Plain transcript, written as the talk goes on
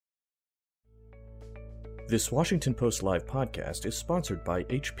This Washington Post Live podcast is sponsored by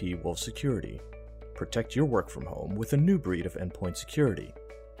HP Wolf Security. Protect your work from home with a new breed of endpoint security.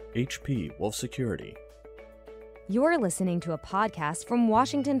 HP Wolf Security. You're listening to a podcast from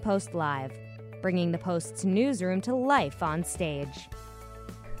Washington Post Live, bringing the Post's newsroom to life on stage.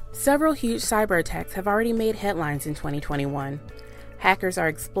 Several huge cyber attacks have already made headlines in 2021. Hackers are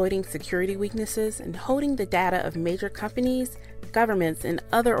exploiting security weaknesses and holding the data of major companies, governments, and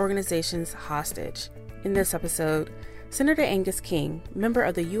other organizations hostage. In this episode, Senator Angus King, member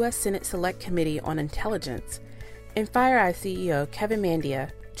of the U.S. Senate Select Committee on Intelligence, and FireEye CEO Kevin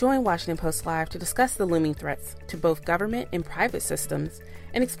Mandia join Washington Post Live to discuss the looming threats to both government and private systems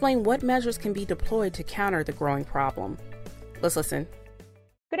and explain what measures can be deployed to counter the growing problem. Let's listen.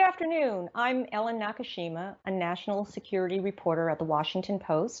 Good afternoon. I'm Ellen Nakashima, a national security reporter at the Washington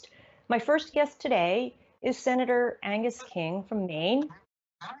Post. My first guest today is Senator Angus King from Maine.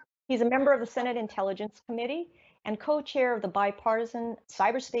 He's a member of the Senate Intelligence Committee and co-chair of the bipartisan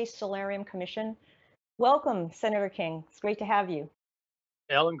Cyberspace Solarium Commission. Welcome, Senator King. It's great to have you.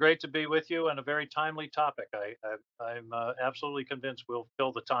 Ellen, great to be with you, and a very timely topic. I'm absolutely convinced we'll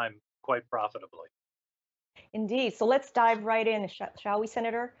fill the time quite profitably. Indeed. So let's dive right in, shall we,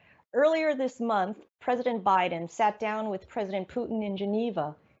 Senator? Earlier this month, President Biden sat down with President Putin in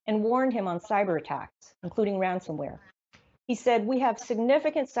Geneva and warned him on cyber attacks, including ransomware. He said, "We have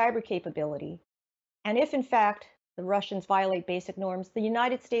significant cyber capability, and if in fact the Russians violate basic norms, the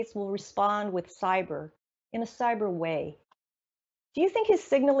United States will respond with cyber in a cyber way." Do you think his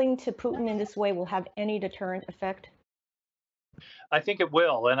signaling to Putin in this way will have any deterrent effect? I think it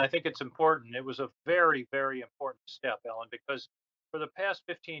will, and I think it's important. It was a very, very important step, Ellen, because for the past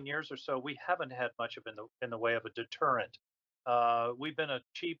 15 years or so, we haven't had much of in the way of a deterrent. We've been a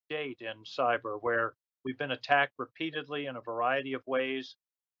cheap date in cyber, where we've been attacked repeatedly in a variety of ways,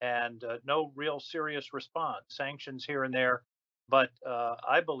 and no real serious response. Sanctions here and there, but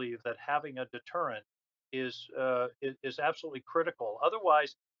I believe that having a deterrent is absolutely critical.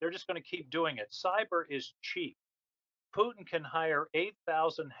 Otherwise, they're just going to keep doing it. Cyber is cheap. Putin can hire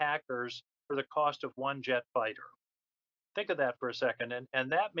 8,000 hackers for the cost of one jet fighter. Think of that for a second.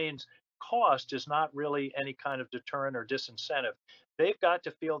 And that means cost is not really any kind of deterrent or disincentive. They've got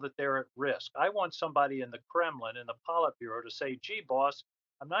to feel that they're at risk. I want somebody in the Kremlin, in the Politburo, to say, "Gee, boss,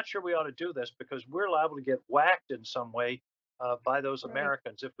 I'm not sure we ought to do this because we're liable to get whacked in some way by those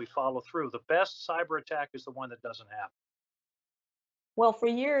Americans if we follow through." The best cyber attack is the one that doesn't happen. Well, for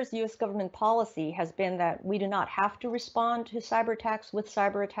years, U.S. government policy has been that we do not have to respond to cyber attacks with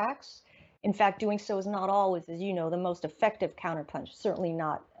cyber attacks. In fact, doing so is not always, as you know, the most effective counterpunch, certainly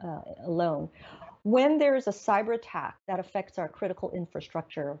not alone. When there is a cyber attack that affects our critical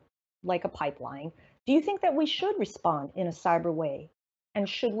infrastructure, like a pipeline, do you think that we should respond in a cyber way? And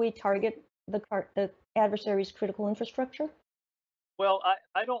should we target the adversary's critical infrastructure? Well,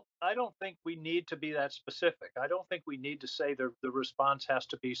 I don't think we need to be that specific. I don't think we need to say the response has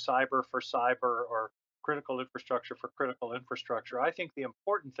to be cyber for cyber or critical infrastructure for critical infrastructure. I think the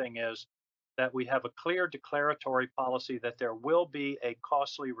important thing is that we have a clear declaratory policy that there will be a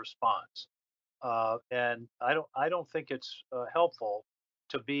costly response. And I don't think it's helpful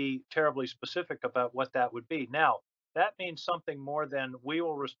to be terribly specific about what that would be. Now, that means something more than we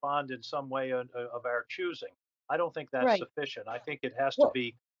will respond in some way of our choosing. I don't think that's sufficient. I think it has to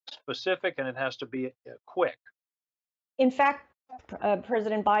be specific and it has to be quick. In fact,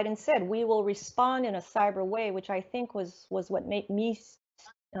 President Biden said, "We will respond in a cyber way," which I think was what made me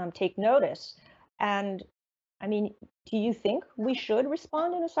take notice. And I mean, do you think we should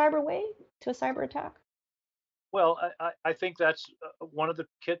respond in a cyber way to a cyber attack? Well, I think that's one of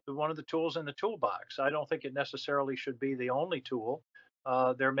the tools in the toolbox. I don't think it necessarily should be the only tool.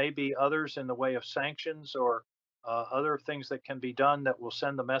 There may be others in the way of sanctions or other things that can be done that will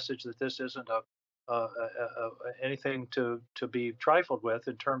send the message that this isn't anything to be trifled with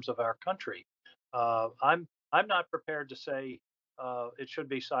in terms of our country. I'm not prepared to say it should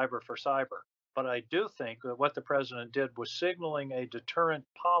be cyber for cyber, but I do think that what the president did was signaling a deterrent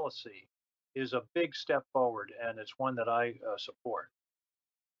policy is a big step forward, and it's one that I support.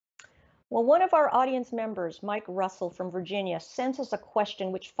 Well, one of our audience members, Mike Russell from Virginia, sent us a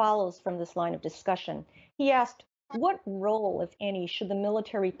question which follows from this line of discussion. He asked, "What role, if any, should the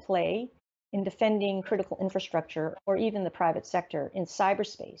military play in defending critical infrastructure or even the private sector in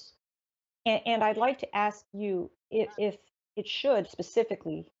cyberspace?" And I'd like to ask you if it should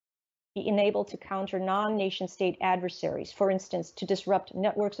specifically be enabled to counter non-nation state adversaries, for instance, to disrupt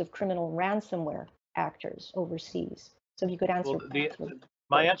networks of criminal ransomware actors overseas. So if you could answer that.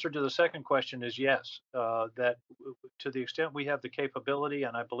 My answer to the second question is yes, that to the extent we have the capability,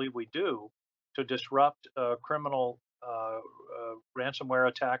 and I believe we do, to disrupt criminal ransomware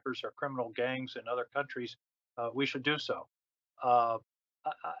attackers or criminal gangs in other countries, we should do so. Uh,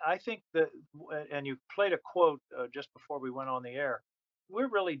 I think that, and you played a quote just before we went on the air. We're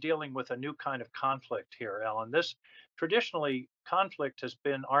really dealing with a new kind of conflict here, Ellen. This traditionally conflict has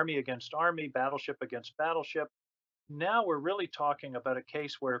been army against army, battleship against battleship. Now we're really talking about a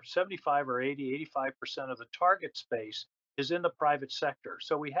case where 75 or 80, 85% of the target space is in the private sector.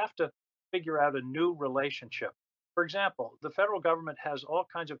 So we have to figure out a new relationship. For example, the federal government has all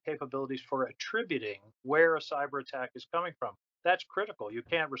kinds of capabilities for attributing where a cyber attack is coming from. That's critical. You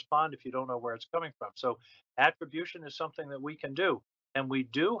can't respond if you don't know where it's coming from. So attribution is something that we can do. And we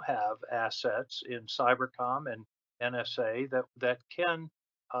do have assets in cybercom and NSA that can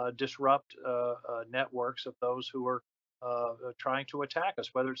disrupt networks of those who are trying to attack us,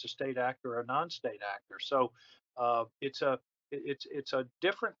 whether it's a state actor or a non-state actor. So it's a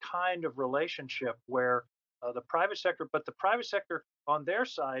different kind of relationship where the private sector, but the private sector on their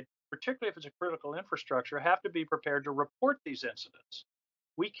side, particularly if it's a critical infrastructure, have to be prepared to report these incidents.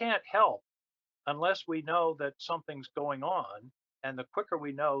 We can't help unless we know that something's going on. And the quicker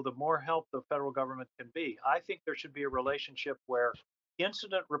we know, the more help the federal government can be. I think there should be a relationship where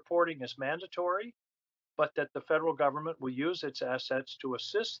incident reporting is mandatory, but that the federal government will use its assets to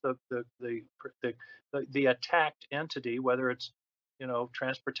assist the attacked entity, whether it's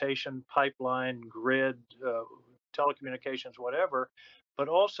transportation, pipeline, grid, telecommunications, whatever. But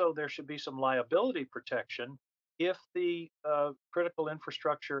also there should be some liability protection if the critical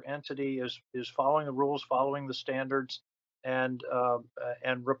infrastructure entity is following the rules, following the standards, and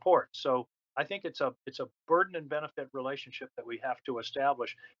report. So I think it's a burden and benefit relationship that we have to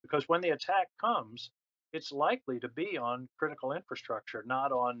establish, because when the attack comes, it's likely to be on critical infrastructure,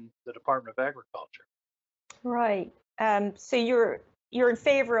 not on the Department of Agriculture. Right. So you're in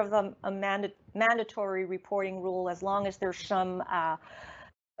favor of a mandatory reporting rule as long as there's some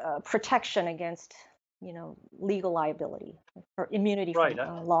protection against, legal liability or immunity right.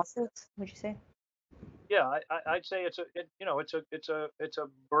 from lawsuits. Would you say? Yeah, I'd say it's a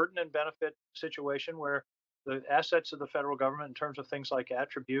burden and benefit situation where the assets of the federal government in terms of things like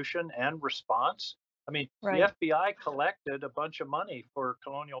attribution and response. I mean, Right. the FBI collected a bunch of money for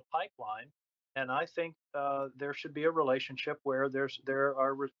Colonial Pipeline, and I think there should be a relationship where there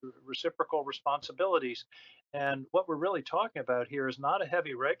are reciprocal responsibilities. And what we're really talking about here is not a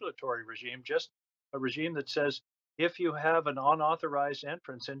heavy regulatory regime, just a regime that says if you have an unauthorized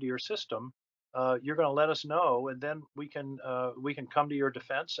entrance into your system, you're going to let us know, and then we can come to your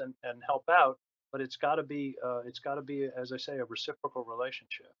defense and help out. But it's got to be as I say, a reciprocal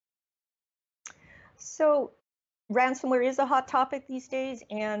relationship. So ransomware is a hot topic these days,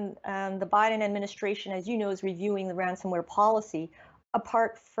 and the Biden administration, as you know, is reviewing the ransomware policy.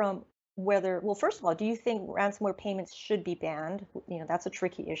 Apart from whether, well, first of all, do you think ransomware payments should be banned? That's a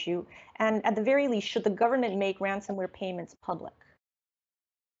tricky issue. And at the very least, should the government make ransomware payments public?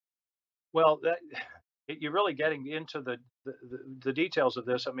 Well, you're really getting into the details of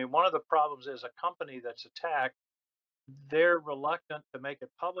this. I mean, one of the problems is a company that's attacked, they're reluctant to make it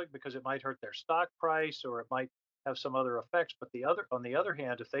public because it might hurt their stock price or it might have some other effects. But on the other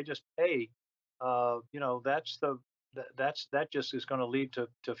hand, if they just pay, that just is going to lead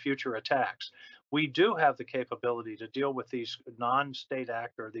to future attacks. We do have the capability to deal with these non-state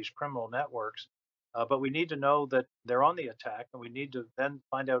actor, these criminal networks, but we need to know that they're on the attack, and we need to then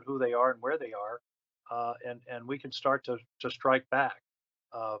find out who they are and where they are, and we can start to strike back.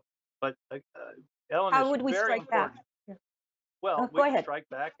 But Ellen, How it's would we very strike back? important. Well, Go we can ahead. strike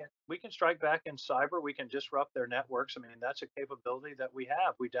back. We can strike back in cyber. We can disrupt their networks. I mean, that's a capability that we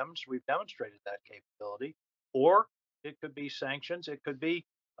have. We've demonstrated that capability. Or it could be sanctions. It could be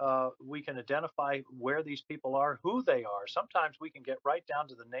we can identify where these people are, who they are. Sometimes we can get right down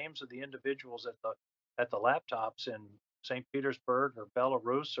to the names of the individuals at the laptops in St. Petersburg or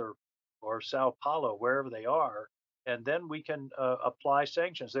Belarus or Sao Paulo, wherever they are, and then we can apply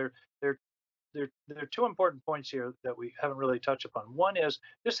sanctions. There are two important points here that we haven't really touched upon. One is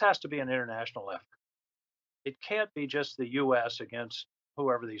this has to be an international effort. It can't be just the U.S. against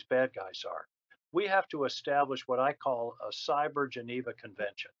whoever these bad guys are. We have to establish what I call a Cyber Geneva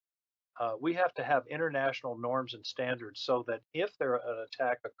Convention. We have to have international norms and standards so that if an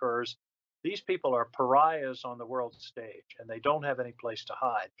attack occurs, these people are pariahs on the world stage and they don't have any place to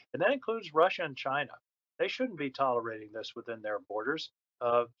hide. And that includes Russia and China. They shouldn't be tolerating this within their borders.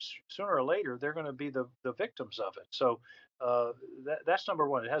 Sooner or later, they're going to be the victims of it. So that's number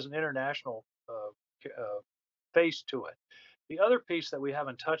one. It has an international face to it. The other piece that we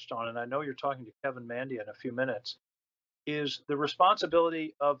haven't touched on, and I know you're talking to Kevin Mandia in a few minutes, is the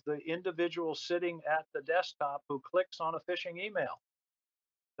responsibility of the individual sitting at the desktop who clicks on a phishing email.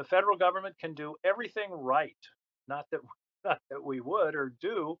 The federal government can do everything right. Not that not that we would or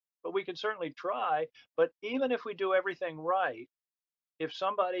do, but we can certainly try. But even if we do everything right, if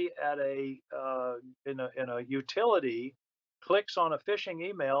somebody at a utility clicks on a phishing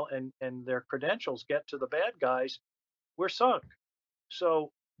email and their credentials get to the bad guys, we're sunk.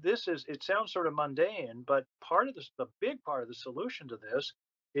 So it sounds sort of mundane, but part of this, the big part of the solution to this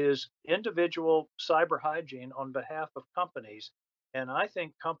is individual cyber hygiene on behalf of companies. And I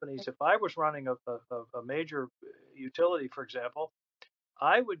think companies, if I was running a major utility, for example,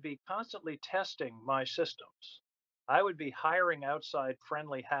 I would be constantly testing my systems. I would be hiring outside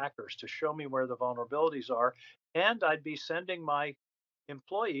friendly hackers to show me where the vulnerabilities are. And I'd be sending my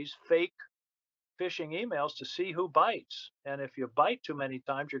employees fake phishing emails to see who bites. And if you bite too many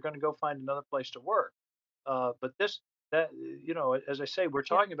times, you're going to go find another place to work. But as I say, we're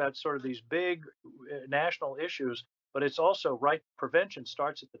Yeah. talking about sort of these big national issues, but it's also right. Prevention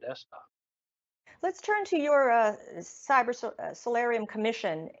starts at the desktop. Let's turn to your Solarium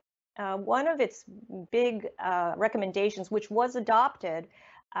Commission. One of its big recommendations, which was adopted,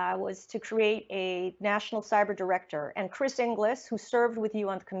 was to create a national cyber director. And Chris Inglis, who served with you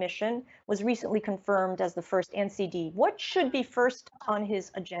on the commission, was recently confirmed as the first NCD. What should be first on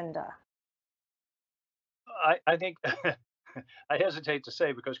his agenda? I think I hesitate to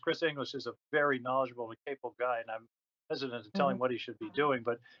say because Chris Inglis is a very knowledgeable and capable guy, and I'm hesitant to tell him what he should be doing.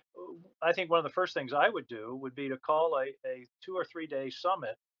 But I think one of the first things I would do would be to call a 2 or 3 day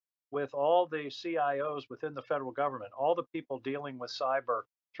summit with all the CIOs within the federal government, all the people dealing with cyber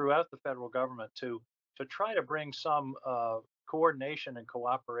throughout the federal government to try to bring some coordination and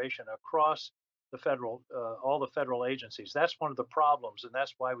cooperation across the federal all the federal agencies. That's one of the problems, and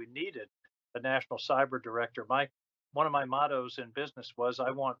that's why we needed a national cyber director. One of my mottos in business was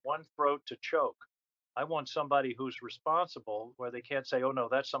I want one throat to choke. I want somebody who's responsible where they can't say, oh no,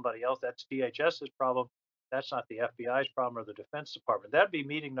 that's somebody else. That's DHS's problem. That's not the FBI's problem or the Defense Department. That'd be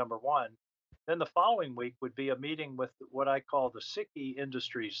meeting number one. Then the following week would be a meeting with what I call the SICI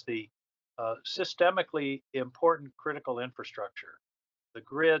industries, the systemically important critical infrastructure, the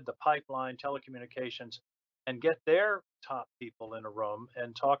grid, the pipeline, telecommunications, and get their top people in a room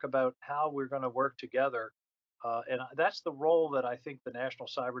and talk about how we're going to work together. And that's the role that I think the National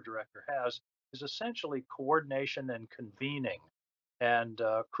Cyber Director has, is essentially coordination and convening. And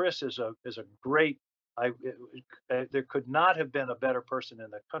Chris is a great. There could not have been a better person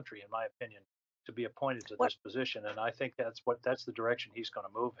in the country, in my opinion, to be appointed to this position. And I think that's the direction he's going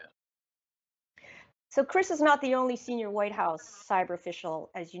to move in. So Chris is not the only senior White House cyber official.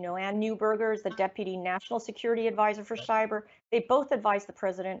 As you know, Ann Neuberger is the Deputy National Security Advisor for Cyber. They both advise the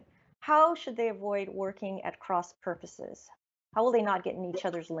president. How should they avoid working at cross purposes? How will they not get in each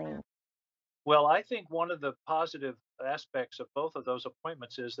other's lane? Well, I think one of the positive aspects of both of those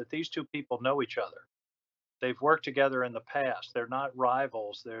appointments is that these two people know each other. They've worked together in the past. They're not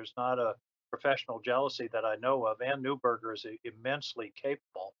rivals. There's not a professional jealousy that I know of. Ann Neuberger is immensely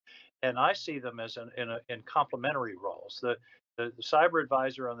capable, and I see them as in complementary roles. The cyber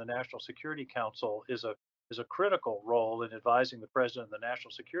advisor on the National Security Council is a critical role in advising the president and the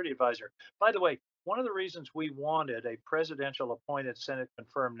National Security Advisor. By the way, one of the reasons we wanted a presidential appointed Senate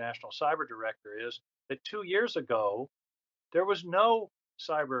confirmed National Cyber Director is that 2 years ago there was no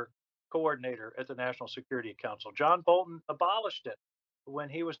cyber coordinator at the National Security Council. John Bolton abolished it when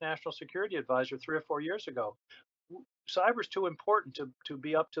he was National Security Advisor 3 or 4 years ago. Cyber is too important to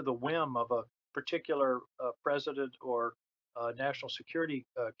be up to the whim of a particular president or National Security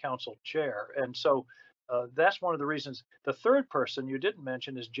Council chair. And so that's one of the reasons. The third person you didn't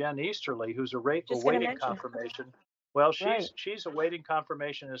mention is Jen Easterly, who's awaiting confirmation. Well, she's awaiting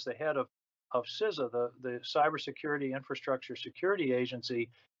confirmation as the head of CISA, the Cybersecurity Infrastructure Security Agency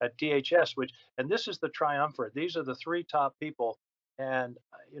at DHS, and this is the triumvirate. These are the three top people. And,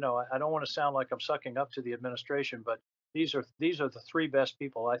 I don't want to sound like I'm sucking up to the administration, but these are the three best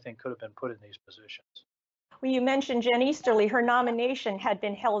people I think could have been put in these positions. Well, you mentioned Jen Easterly. Her nomination had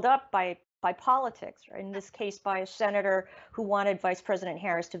been held up by politics, or in this case by a senator who wanted Vice President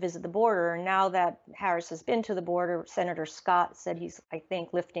Harris to visit the border. And now that Harris has been to the border, Senator Scott said he's, I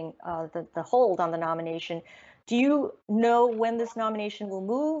think, lifting the hold on the nomination. Do you know when this nomination will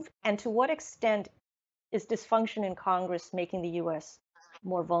move, and to what extent is dysfunction in Congress making the U.S.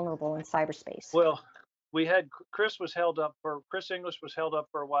 more vulnerable in cyberspace? Well, we had Chris Inglis was held up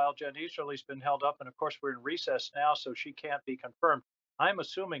for a while. Jen Easterly's been held up, and of course we're in recess now, so she can't be confirmed. I'm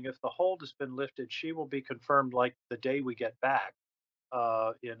assuming if the hold has been lifted, she will be confirmed like the day we get back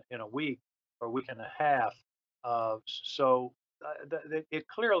in a week or week and a half. It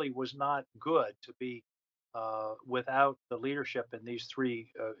clearly was not good to be without the leadership in these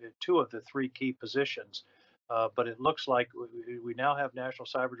two of the three key positions. But it looks like we now have National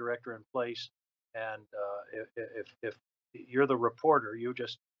Cyber Director in place, and if you're the reporter, you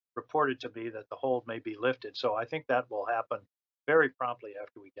just reported to me that the hold may be lifted. So I think that will happen very promptly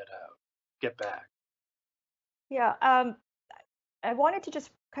after we get back. Yeah, I wanted to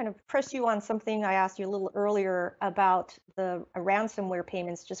just kind of press you on something I asked you a little earlier about the ransomware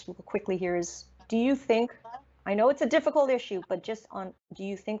payments. Just real quickly here is, do you think, I know it's a difficult issue, but do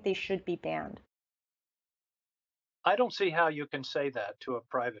you think they should be banned? I don't see how you can say that to a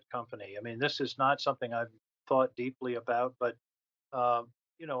private company. I mean, this is not something I've thought deeply about, but uh,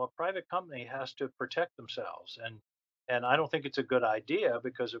 a private company has to protect themselves, and I don't think it's a good idea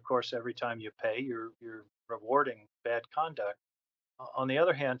because, of course, every time you pay, you're rewarding bad conduct. On the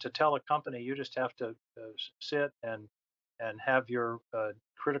other hand, to tell a company you just have to sit and have your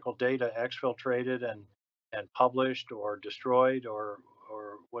critical data exfiltrated and published or destroyed or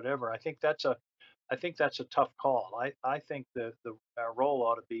whatever, I think that's a tough call. I think our role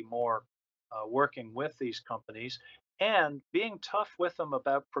ought to be more working with these companies and being tough with them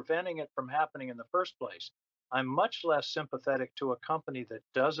about preventing it from happening in the first place. I'm much less sympathetic to a company that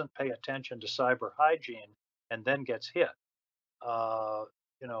doesn't pay attention to cyber hygiene and then gets hit. uh,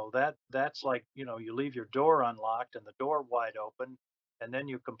 that's like, you leave your door unlocked and the door wide open, and then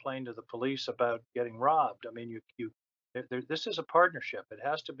you complain to the police about getting robbed. I mean, this is a partnership. It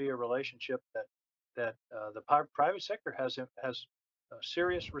has to be a relationship that the private sector has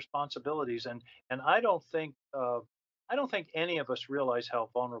serious responsibilities, and I don't think any of us realize how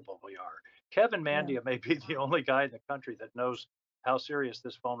vulnerable we are. Kevin Yeah. Mandia may be the only guy in the country that knows how serious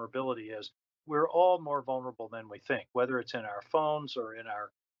this vulnerability is. We're all more vulnerable than we think, whether it's in our phones or in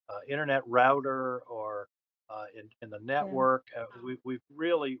our internet router or in the Yeah. network. We've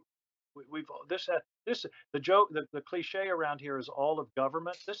really we've this the joke the cliche around here is all of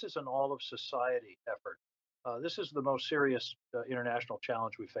government. This is an all of society effort. This is the most serious international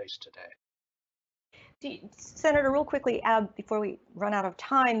challenge we face today. Senator, real quickly, before we run out of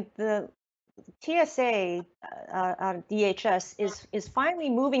time, the TSA, DHS, is finally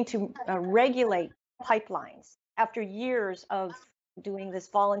moving to regulate pipelines after years of doing this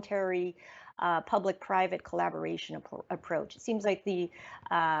voluntary public-private collaboration approach. It seems like the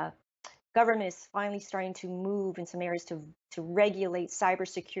government is finally starting to move in some areas to regulate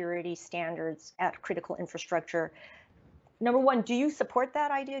cybersecurity standards at critical infrastructure. Number one, do you support that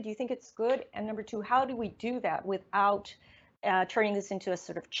idea? Do you think it's good? And number two, how do we do that without turning this into a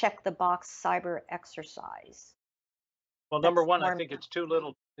sort of check the box cyber exercise? Well, That's number one, I more. think it's too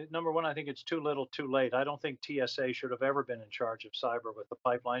little. Number one, I think it's too little, too late. I don't think TSA should have ever been in charge of cyber with the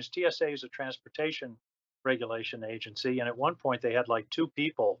pipelines. TSA is a transportation regulation agency, and at one point they had like two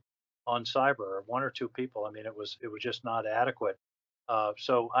people on cyber, or one or two people. I mean, it was just not adequate.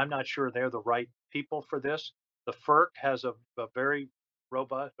 So I'm not sure they're the right people for this. The FERC has a very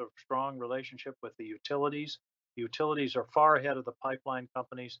robust, or strong relationship with the utilities. The utilities are far ahead of the pipeline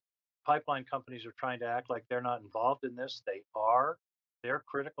companies. Pipeline companies are trying to act like they're not involved in this. They are. They're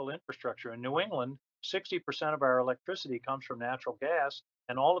critical infrastructure. In New England, 60% of our electricity comes from natural gas,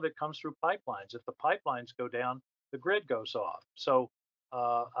 and all of it comes through pipelines. If the pipelines go down, the grid goes off. So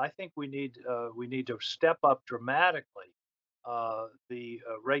I think we need to step up dramatically the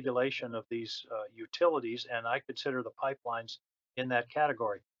regulation of these utilities, and I consider the pipelines in that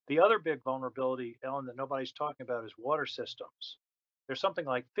category. The other big vulnerability, Ellen, that nobody's talking about is water systems. There's something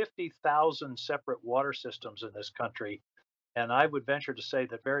like 50,000 separate water systems in this country, and I would venture to say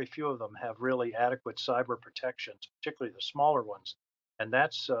that very few of them have really adequate cyber protections, particularly the smaller ones. And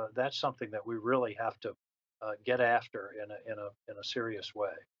that's something that we really have to get after in a serious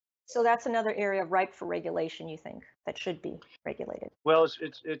way. So that's another area ripe for regulation, you think, that should be regulated? Well,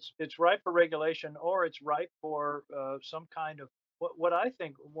 it's ripe for regulation, or it's ripe for some kind of what I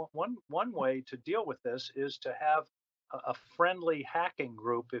think one way to deal with this is to have a friendly hacking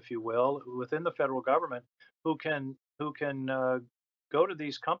group, if you will, within the federal government who can go to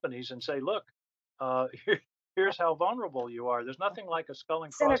these companies and say, look, here's how vulnerable you are. There's nothing like a skull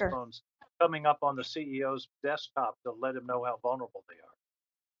and Senator, crossbones coming up on the CEO's desktop to let him know how vulnerable they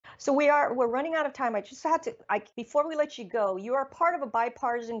are. so we're running out of time. I just had to, before we let you go, you are part of a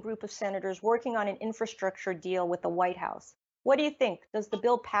bipartisan group of senators working on an infrastructure deal with the White House. What do you think? Does the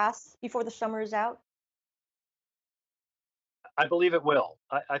bill pass before the summer is out? I believe it will.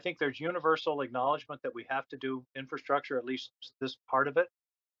 I think there's universal acknowledgement that we have to do infrastructure, at least this part of it,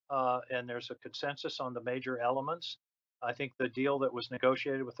 and there's a consensus on the major elements. I think the deal that was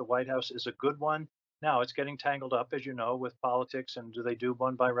negotiated with the White House is a good one. Now it's getting tangled up, as you know, with politics and do they do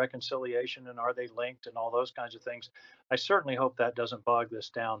one by reconciliation and are they linked and all those kinds of things. I certainly hope that doesn't bog this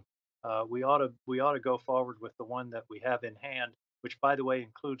down. We ought to go forward with the one that we have in hand, which by the way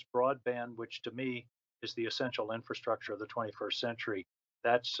includes broadband, which to me is the essential infrastructure of the 21st century.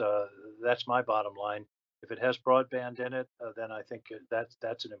 That's my bottom line. If it has broadband in it, then I think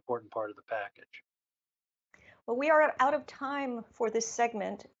that's an important part of the package. Well, we are out of time for this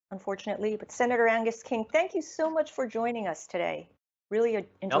segment, unfortunately, but Senator Angus King, thank you so much for joining us today. Really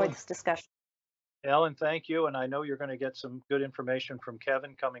enjoyed Ellen, this discussion. Ellen, thank you, and I know you're going to get some good information from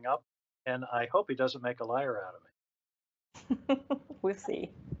Kevin coming up, and I hope he doesn't make a liar out of me. We'll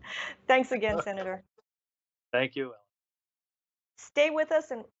see. Thanks again, Senator. Thank you, Ellen. Stay with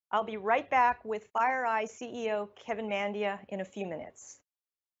us, and I'll be right back with FireEye CEO Kevin Mandia in a few minutes.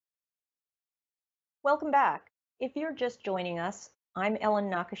 Welcome back. If you're just joining us, I'm Ellen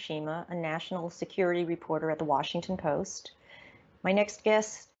Nakashima, a national security reporter at the Washington Post. My next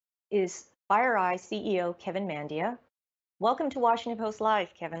guest is FireEye CEO Kevin Mandia. Welcome to Washington Post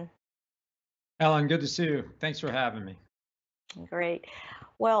Live, Kevin. Ellen, good to see you. Thanks for having me. Great.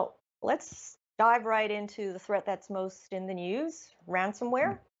 Well, let's dive right into the threat that's most in the news,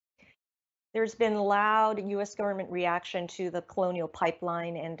 ransomware. There's been loud U.S. government reaction to the Colonial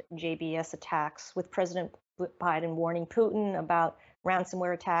Pipeline and JBS attacks, with President Biden warning Putin about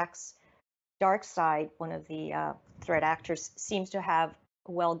ransomware attacks. DarkSide, one of the threat actors, seems to have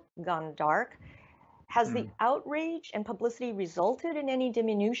well gone dark. Has the outrage and publicity resulted in any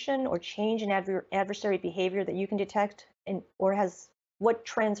diminution or change in adversary behavior that you can detect? What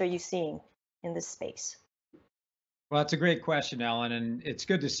trends are you seeing in this space? Well, it's a great question, Ellen, and it's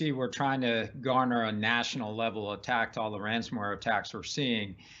good to see we're trying to garner a national level attack to all the ransomware attacks we're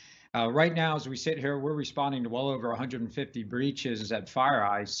seeing. Right now, as we sit here, we're responding to well over 150 breaches at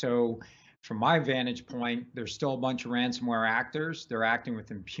FireEye. So from my vantage point, there's still a bunch of ransomware actors. They're acting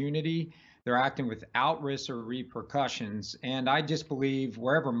with impunity. They're acting without risks or repercussions. And I just believe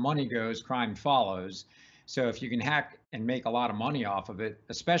wherever money goes, crime follows. So if you can hack and make a lot of money off of it,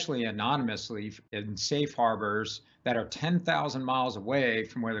 especially anonymously in safe harbors that are 10,000 miles away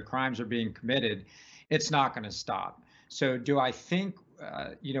from where the crimes are being committed, it's not going to stop. So do I think,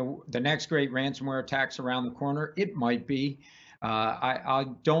 the next great ransomware attack's around the corner? It might be. I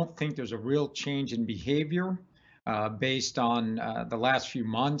don't think there's a real change in behavior based on the last few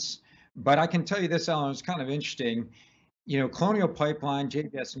months. But I can tell you this, Ellen, it's kind of interesting. Colonial Pipeline,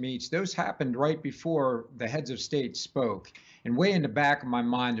 JBS Meats, those happened right before the heads of state spoke. And way in the back of my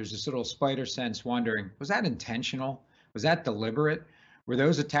mind, there's this little spider sense wondering, was that intentional? Was that deliberate? Were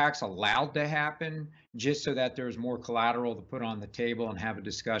those attacks allowed to happen just so that there was more collateral to put on the table and have a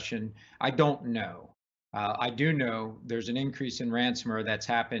discussion? I don't know. I do know there's an increase in ransomware that's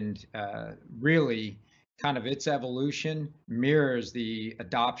happened really kind of its evolution mirrors the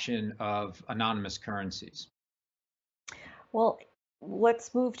adoption of anonymous currencies. Well,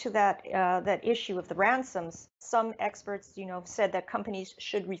 let's move to that issue of the ransoms. Some experts, said that companies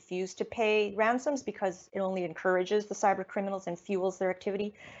should refuse to pay ransoms because it only encourages the cyber criminals and fuels their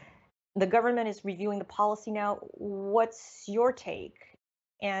activity. The government is reviewing the policy now. What's your take?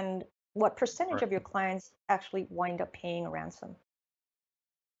 And what percentage of your clients actually wind up paying a ransom?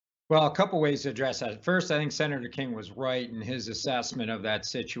 Well, a couple ways to address that. First, I think Senator King was right in his assessment of that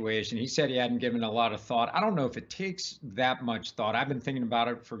situation. He said he hadn't given a lot of thought. I don't know if it takes that much thought. I've been thinking about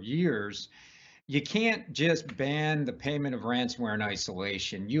it for years. You can't just ban the payment of ransomware in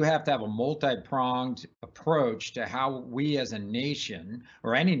isolation. You have to have a multi-pronged approach to how we as a nation,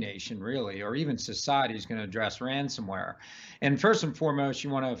 or any nation really, or even society is going to address ransomware. And first and foremost, you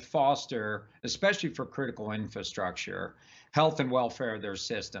want to foster, especially for critical infrastructure, health and welfare of their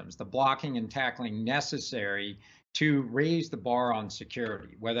systems, the blocking and tackling necessary to raise the bar on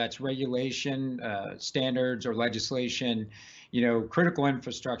security, whether that's regulation, standards, or legislation. Critical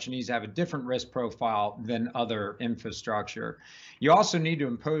infrastructure needs to have a different risk profile than other infrastructure. You also need to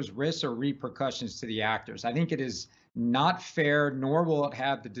impose risks or repercussions to the actors. I think it is not fair, nor will it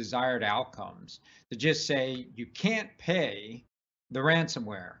have the desired outcomes, to just say you can't pay the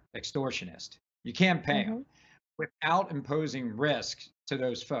ransomware extortionist. You can't pay them without imposing risk to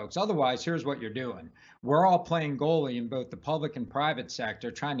those folks. Otherwise, here's what you're doing. We're all playing goalie in both the public and private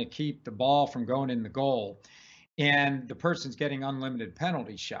sector, trying to keep the ball from going in the goal. And the person's getting unlimited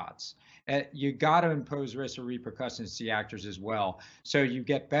penalty shots. You got to impose risks or repercussions to the actors as well. So you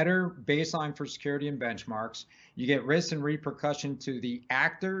get better baseline for security and benchmarks. You get risks and repercussion to the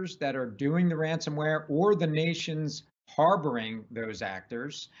actors that are doing the ransomware or the nation's harboring those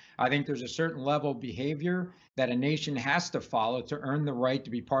actors. I think there's a certain level of behavior that a nation has to follow to earn the right to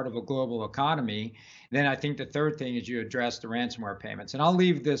be part of a global economy. Then I think the third thing is you address the ransomware payments. And I'll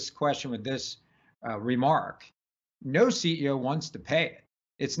leave this question with this remark. No CEO wants to pay it.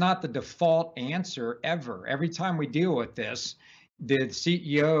 It's not the default answer ever. Every time we deal with this, the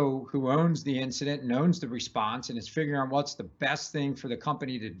CEO who owns the incident and owns the response and is figuring out what's the best thing for the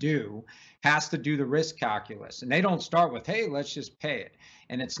company to do has to do the risk calculus. And they don't start with, hey, let's just pay it.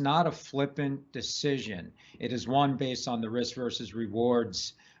 And it's not a flippant decision. It is one based on the risk versus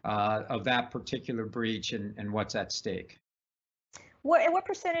rewards of that particular breach and what's at stake. What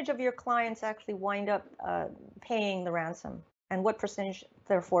percentage of your clients actually wind up paying the ransom? And what percentage,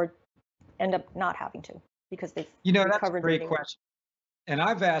 therefore, end up not having to because they've recovered? That's a great question. And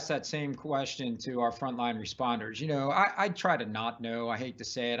I've asked that same question to our frontline responders. I try to not know. I hate to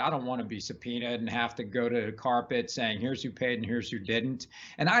say it. I don't want to be subpoenaed and have to go to the carpet saying, here's who paid and here's who didn't.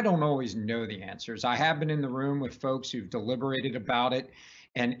 And I don't always know the answers. I have been in the room with folks who've deliberated about it,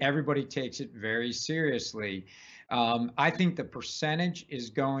 and everybody takes it very seriously. I think the percentage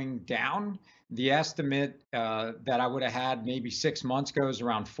is going down. The estimate that I would have had maybe 6 months ago is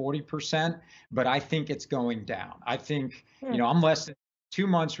around 40%, but I think it's going down. I think, I'm less than 2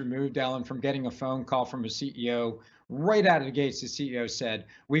 months removed, Ellen, from getting a phone call from a CEO. Right out of the gates, the CEO said,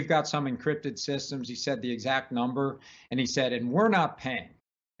 we've got some encrypted systems. He said the exact number, and he said, and we're not paying.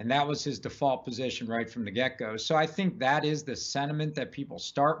 And that was his default position right from the get-go. So I think that is the sentiment that people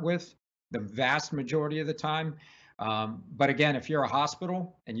start with the vast majority of the time. But again, if you're a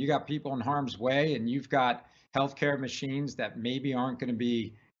hospital and you got people in harm's way and you've got healthcare machines that maybe aren't going to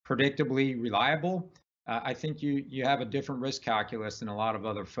be predictably reliable, I think you have a different risk calculus than a lot of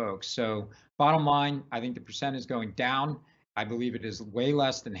other folks. So bottom line, I think the percent is going down. I believe it is way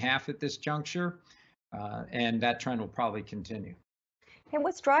less than half at this juncture, and that trend will probably continue. And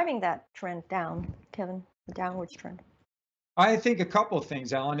what's driving that trend down, Kevin, the downwards trend? I think a couple of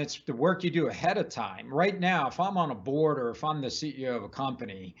things, Ellen. It's the work you do ahead of time. Right now, if I'm on a board or if I'm the CEO of a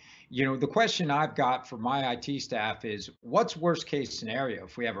company, the question I've got for my IT staff is, what's worst case scenario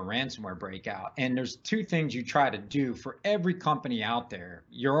if we have a ransomware breakout? And there's two things you try to do for every company out there.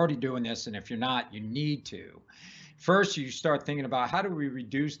 You're already doing this, and if you're not, you need to. First, you start thinking about how do we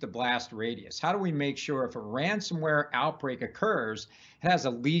reduce the blast radius? How do we make sure if a ransomware outbreak occurs, it has the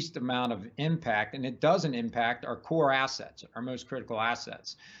least amount of impact and it doesn't impact our core assets, our most critical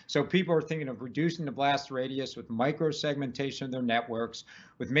assets? So people are thinking of reducing the blast radius with micro-segmentation of their networks,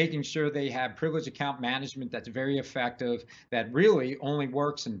 with making sure they have privileged account management that's very effective, that really only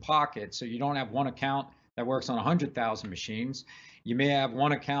works in pockets. So you don't have one account that works on 100,000 machines. You may have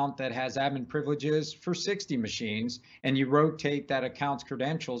one account that has admin privileges for 60 machines, and you rotate that account's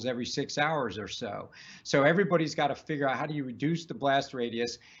credentials every 6 hours or so. So everybody's got to figure out how do you reduce the blast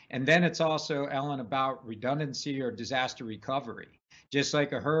radius. And then it's also, Ellen, about redundancy or disaster recovery. Just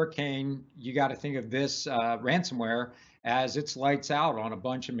like a hurricane, you got to think of this ransomware as it's lights out on a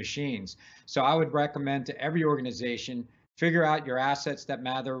bunch of machines. So I would recommend to every organization, figure out your assets that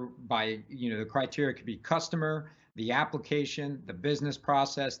matter by, the criteria could be customer, the application, the business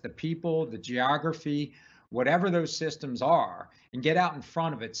process, the people, the geography, whatever those systems are, and get out in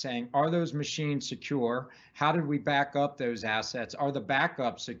front of it saying, are those machines secure? How did we back up those assets? Are the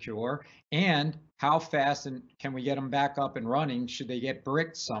backups secure? And how fast can we get them back up and running? Should they get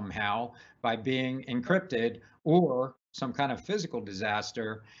bricked somehow by being encrypted or some kind of physical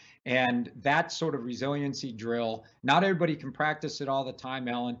disaster? And that sort of resiliency drill, not everybody can practice it all the time,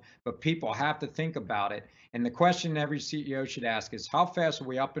 Ellen, but people have to think about it. And the question every CEO should ask is, how fast are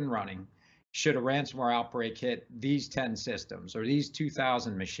we up and running? Should a ransomware outbreak hit these 10 systems or these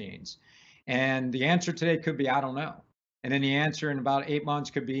 2,000 machines? And the answer today could be, I don't know. And then the answer in about 8 months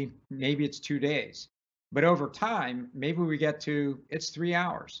could be, maybe it's 2 days. But over time, maybe we get to, it's 3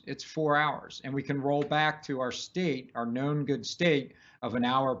 hours, it's 4 hours, and we can roll back to our state, our known good state of an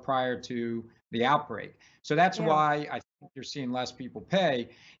hour prior to the outbreak. So that's why I think you're seeing less people pay,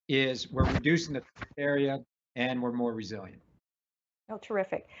 is we're reducing the area and we're more resilient. Oh,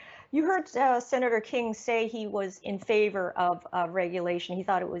 terrific. You heard Senator King say he was in favor of regulation. He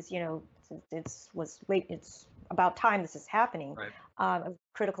thought it was, it's about time this is happening. Right.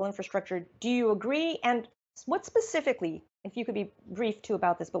 Critical infrastructure. Do you agree? And what specifically, if you could be brief too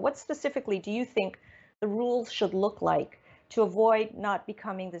about this, but what specifically do you think the rules should look like to avoid not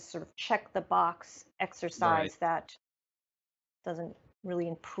becoming this sort of check the box exercise that doesn't really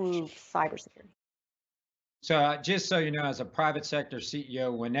improve cybersecurity? So just so you know, as a private sector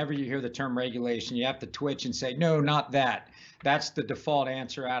CEO, whenever you hear the term regulation, you have to twitch and say, no, not that. That's the default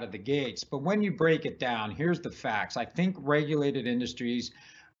answer out of the gates. But when you break it down, here's the facts. I think regulated industries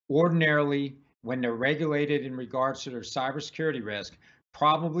ordinarily, when they're regulated in regards to their cybersecurity risk,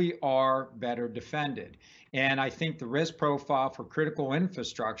 probably are better defended. And I think the risk profile for critical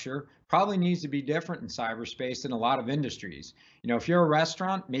infrastructure probably needs to be different in cyberspace than a lot of industries. You know, if you're a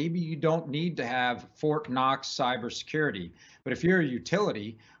restaurant, maybe you don't need to have Fort Knox cybersecurity. But if you're a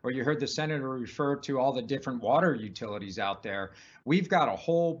utility, or you heard the senator refer to all the different water utilities out there, we've got a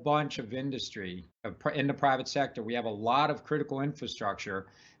whole bunch of industry in the private sector. We have a lot of critical infrastructure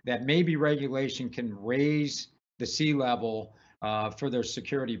that maybe regulation can raise the sea level for their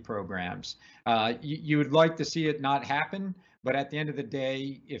security programs. You would like to see it not happen, but at the end of the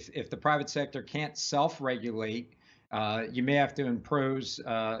day, if the private sector can't self-regulate, you may have to impose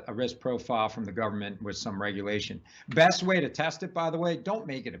a risk profile from the government with some regulation. Best way to test it, by the way, don't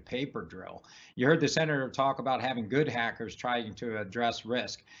make it a paper drill. You heard the senator talk about having good hackers trying to address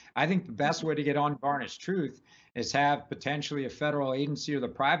risk. I think the best way to get unvarnished truth is have potentially a federal agency or the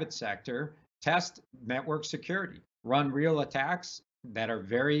private sector test network security, run real attacks that are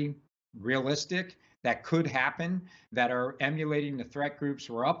very realistic, that could happen, that are emulating the threat groups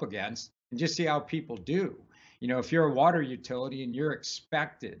we're up against, and just see how people do. You know, if you're a water utility and you're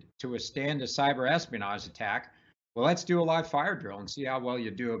expected to withstand a cyber espionage attack, well, let's do a live fire drill and see how well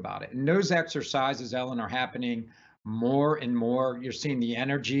you do about it. And those exercises, Ellen, are happening more and more. You're seeing the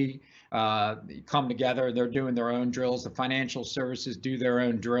energy come together. They're doing their own drills. The financial services do their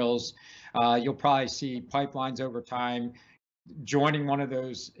own drills. You'll probably see pipelines over time joining one of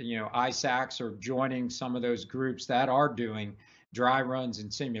those, you know, ISACs, or joining some of those groups that are doing dry runs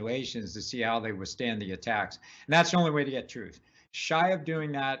and simulations to see how they withstand the attacks. And that's the only way to get truth. Shy of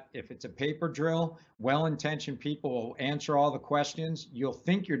doing that, if it's a paper drill, well-intentioned people will answer all the questions. You'll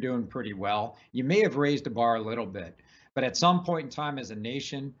think you're doing pretty well. You may have raised the bar a little bit, but at some point in time as a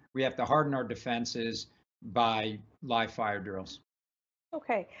nation, we have to harden our defenses by live fire drills.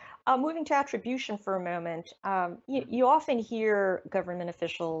 Okay. Moving to attribution for a moment, you often hear government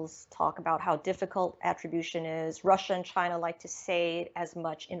officials talk about how difficult attribution is. Russia and China like to say it as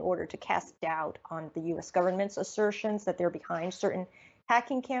much in order to cast doubt on the US government's assertions that they're behind certain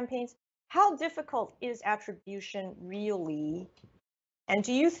hacking campaigns. How difficult is attribution really? And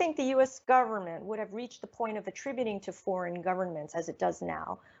do you think the US government would have reached the point of attributing to foreign governments as it does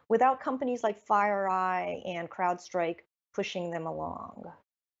now without companies like FireEye and CrowdStrike pushing them along?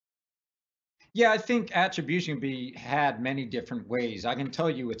 Yeah, I think attribution can be had many different ways. I can tell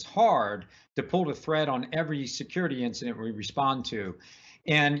you it's hard to pull the thread on every security incident we respond to.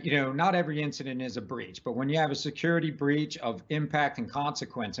 And, you know, not every incident is a breach, but when you have a security breach of impact and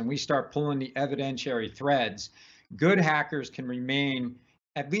consequence, and we start pulling the evidentiary threads, good hackers can remain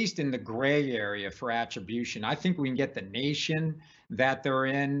at least in the gray area for attribution. I think we can get the nation that they're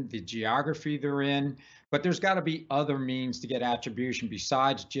in, the geography they're in, but there's got to be other means to get attribution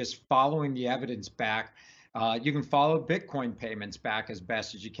besides just following the evidence back. You can follow Bitcoin payments back as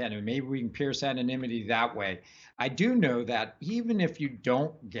best as you can, and maybe we can pierce anonymity that way. I do know that even if you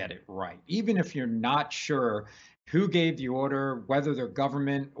don't get it right, even if you're not sure who gave the order, whether they're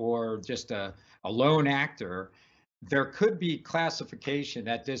government or just a lone actor, there could be classification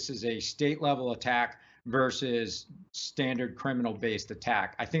that this is a state level attack versus standard criminal based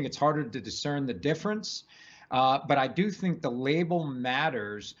attack. I think it's harder to discern the difference, but I do think the label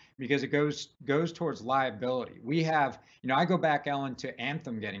matters because it goes towards liability. We have, you know, I go back, Ellen, to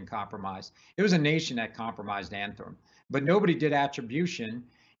Anthem getting compromised. It was a nation that compromised Anthem, but nobody did attribution,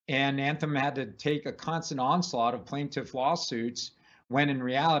 and Anthem had to take a constant onslaught of plaintiff lawsuits when in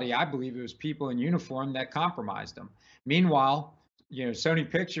reality, I believe it was people in uniform that compromised them. Meanwhile, you know, Sony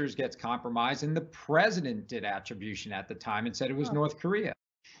Pictures gets compromised, and the president did attribution at the time and said it was North Korea.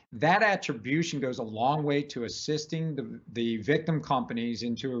 That attribution goes a long way to assisting the victim companies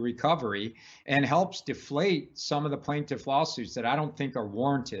into a recovery and helps deflate some of the plaintiff lawsuits that I don't think are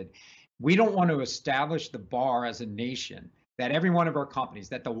warranted. We don't want to establish the bar as a nation that every one of our companies,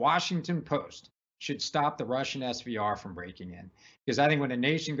 that the Washington Post should stop the Russian SVR from breaking in. Because I think when a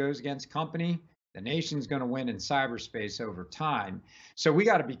nation goes against a company, the nation's going to win in cyberspace over time. So we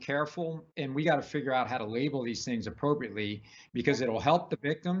got to be careful, and we got to figure out how to label these things appropriately, because it'll help the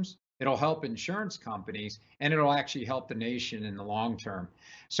victims, it'll help insurance companies, and it'll actually help the nation in the long term.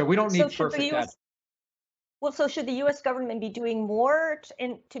 So we don't need perfect. Well, so should the U.S. government be doing more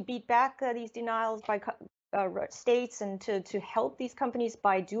to beat back these denials by states, and to help these companies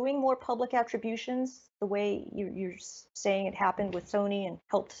by doing more public attributions, the way you're saying it happened with Sony and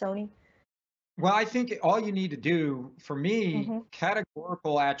helped Sony? Well, I think all you need to do, for me, Mm-hmm.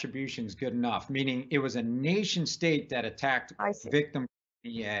 categorical attribution is good enough, meaning it was a nation state that attacked I see. victim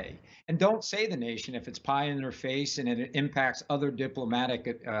EA. And don't say the nation if it's pie in their face and it impacts other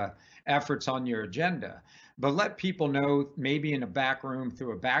diplomatic efforts on your agenda. But let people know, maybe in a back room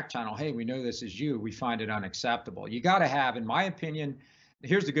through a back channel, hey, we know this is you. We find it unacceptable. You got to have, in my opinion,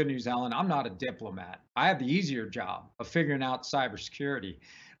 here's the good news, Ellen, I'm not a diplomat. I have the easier job of figuring out cybersecurity.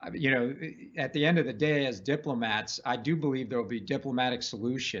 You know, at the end of the day, as diplomats, I do believe there will be diplomatic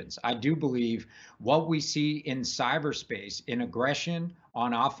solutions. I do believe what we see in cyberspace, in aggression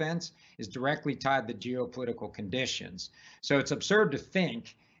on offense, is directly tied to geopolitical conditions. So it's absurd to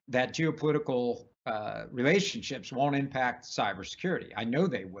think that geopolitical relationships won't impact cybersecurity. I know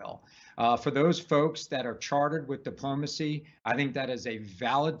they will. For those folks that are chartered with diplomacy, I think that is a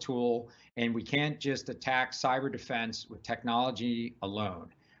valid tool, and we can't just attack cyber defense with technology alone.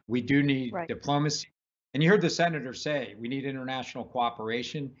 We do need diplomacy. And you heard the senator say we need international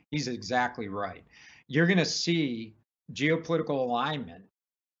cooperation. He's exactly right. You're going to see geopolitical alignment,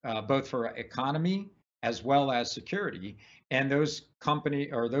 both for economy as well as security. And those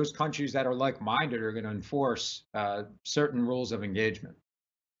countries that are like-minded are going to enforce certain rules of engagement.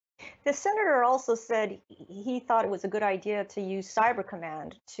 The senator also said he thought it was a good idea to use Cyber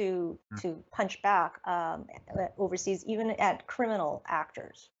Command to punch back overseas, even at criminal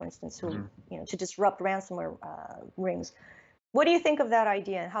actors, for instance, who to disrupt ransomware rings. What do you think of that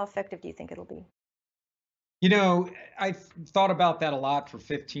idea, and how effective do you think it'll be? You know, I've thought about that a lot for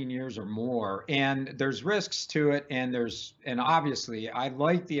 15 years or more, and there's risks to it, and obviously I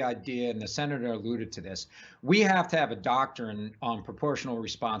like the idea, and the senator alluded to this. We have to have a doctrine on proportional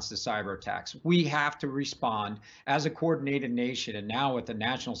response to cyber attacks. We have to respond as a coordinated nation, and now with the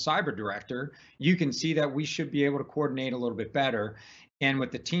National Cyber Director, you can see that we should be able to coordinate a little bit better. And with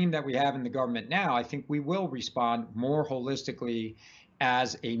the team that we have in the government now, I think we will respond more holistically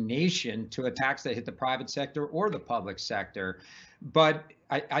as a nation to attacks that hit the private sector or the public sector. But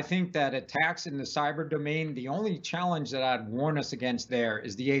I think that attacks in the cyber domain, the only challenge that I'd warn us against there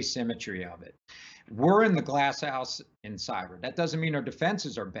is the asymmetry of it. We're in the glass house in cyber. That doesn't mean our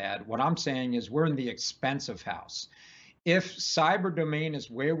defenses are bad. What I'm saying is we're in the expensive house. If cyber domain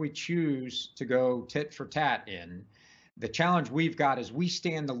is where we choose to go tit for tat in, the challenge we've got is we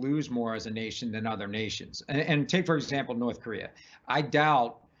stand to lose more as a nation than other nations. And take, for example, North Korea. I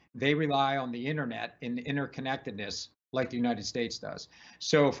doubt they rely on the internet and interconnectedness like the United States does.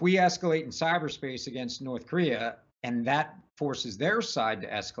 So if we escalate in cyberspace against North Korea, and that forces their side to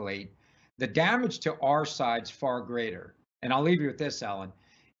escalate, the damage to our side's far greater. And I'll leave you with this, Ellen.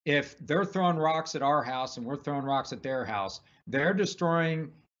 If they're throwing rocks at our house and we're throwing rocks at their house, they're destroying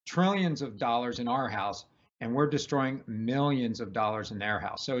trillions of dollars in our house, and we're destroying millions of dollars in their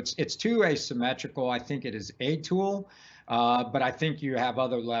house. So it's too asymmetrical. I think it is a tool, but I think you have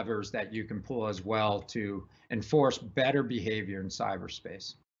other levers that you can pull as well to enforce better behavior in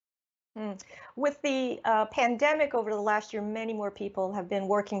cyberspace. With the pandemic over the last year, many more people have been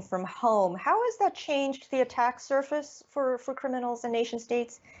working from home. How has that changed the attack surface for criminals and nation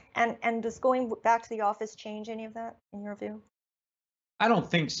states? And does going back to the office change any of that, in your view? I don't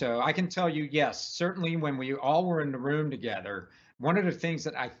think so. I can tell you, yes, certainly when we all were in the room together, one of the things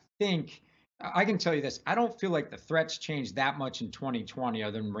that I think, I can tell you this, I don't feel like the threats changed that much in 2020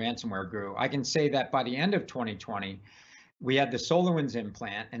 other than ransomware grew. I can say that by the end of 2020, we had the SolarWinds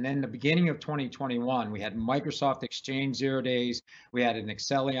implant, and then the beginning of 2021, we had Microsoft Exchange 0 days, we had an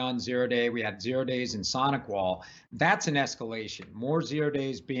Accellion 0 day, we had 0 days in SonicWall. That's an escalation, more 0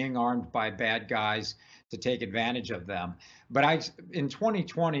 days being armed by bad guys to take advantage of them. But in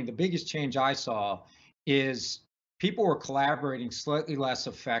 2020, the biggest change I saw is people were collaborating slightly less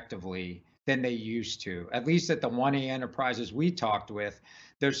effectively than they used to, at least at the 1A enterprises we talked with.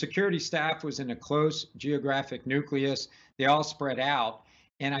 Their security staff was in a close geographic nucleus. They all spread out.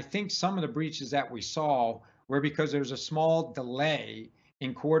 And I think some of the breaches that we saw were because there was a small delay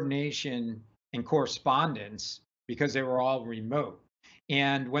in coordination and correspondence because they were all remote.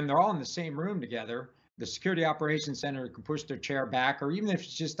 And when they're all in the same room together, the Security Operations Center can push their chair back, or even if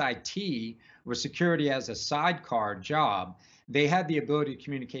it's just IT with security as a sidecar job, they had the ability to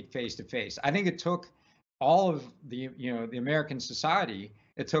communicate face to face. I think it took all of the American society,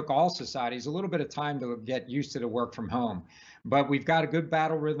 it took all societies a little bit of time to get used to the work from home. But we've got a good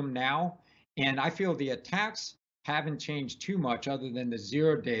battle rhythm now, and I feel the attacks haven't changed too much other than the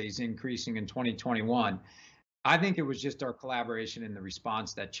 0 days increasing in 2021. I think it was just our collaboration and the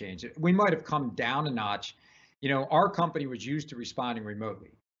response that changed. We might have come down a notch. Our company was used to responding remotely,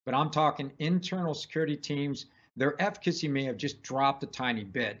 but I'm talking internal security teams their efficacy may have just dropped a tiny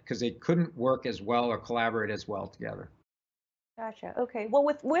bit because they couldn't work as well or collaborate as well together. Gotcha. Okay. Well,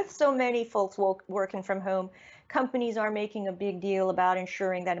 with so many folks working from home, companies are making a big deal about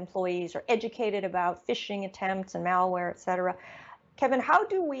ensuring that employees are educated about phishing attempts and malware, et cetera. Kevin, how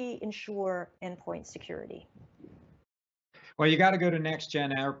do we ensure endpoint security? Well, you got to go to next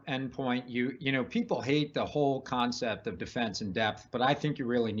gen endpoint. You know, people hate the whole concept of defense in depth, but I think you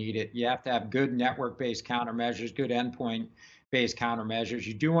really need it. You have to have good network-based countermeasures, good endpoint-based countermeasures.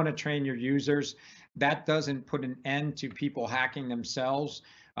 You do want to train your users. That doesn't put an end to people hacking themselves.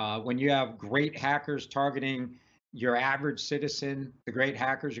 When you have great hackers targeting your average citizen, the great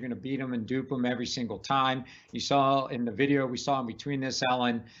hackers are going to beat them and dupe them every single time. You saw in the video we saw in between this,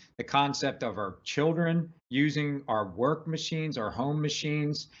 Ellen, the concept of our children using our work machines, our home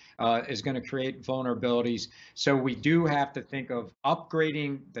machines, is going to create vulnerabilities. So we do have to think of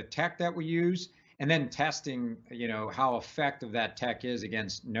upgrading the tech that we use and then testing, you know, how effective that tech is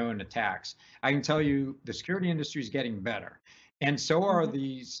against known attacks. I can tell you the security industry is getting better. And so are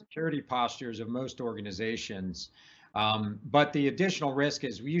the security postures of most organizations. But the additional risk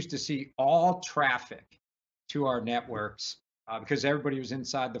is we used to see all traffic to our networks because everybody was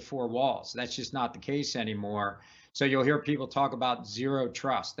inside the four walls. That's just not the case anymore. So you'll hear people talk about zero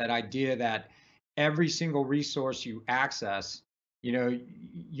trust, that idea that every single resource you access, you know,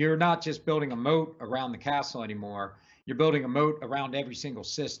 you're not just building a moat around the castle anymore. You're building a moat around every single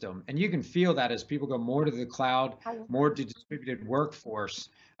system. And you can feel that as people go more to the cloud, more to distributed workforce,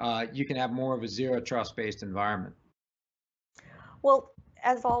 you can have more of a zero trust based environment. Well,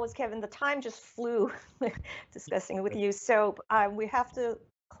 as always, Kevin, the time just flew discussing it with you. So we have to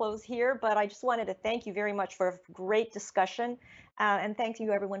close here, but I just wanted to thank you very much for a great discussion. And thank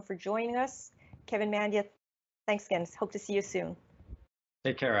you everyone for joining us. Kevin Mandia, thanks again. Hope to see you soon.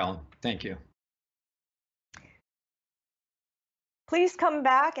 Take care, Ellen. Thank you. Please come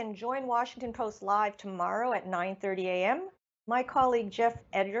back and join Washington Post Live tomorrow at 9:30 a.m. My colleague Jeff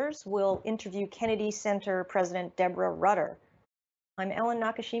Edgers will interview Kennedy Center President Deborah Rutter. I'm Ellen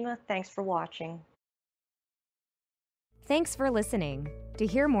Nakashima. Thanks for watching. Thanks for listening. To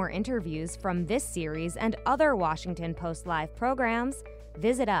hear more interviews from this series and other Washington Post Live programs,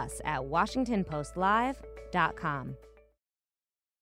 visit us at WashingtonPostLive.com.